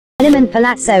Element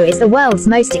Palazzo is the world's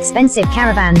most expensive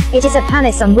caravan. It is a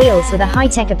palace on wheels with a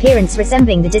high-tech appearance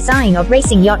resembling the design of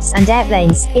racing yachts and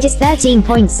airplanes. It is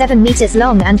 13.7 meters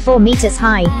long and 4 meters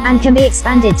high, and can be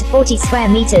expanded to 40 square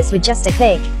meters with just a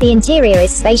click. The interior is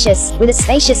spacious, with a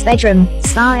spacious bedroom,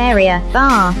 spa area,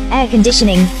 bar, air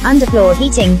conditioning, underfloor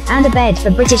heating, and a bed for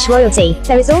British royalty.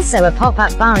 There is also a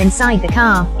pop-up bar inside the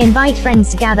car. Invite friends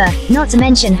to gather, not to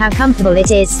mention how comfortable it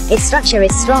is. Its structure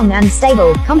is strong and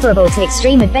stable, comparable to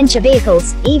extreme adventure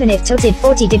vehicles. Even if tilted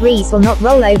 40 degrees will not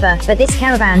roll over. But this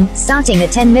caravan, starting at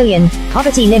 10 million,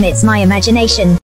 poverty limits my imagination.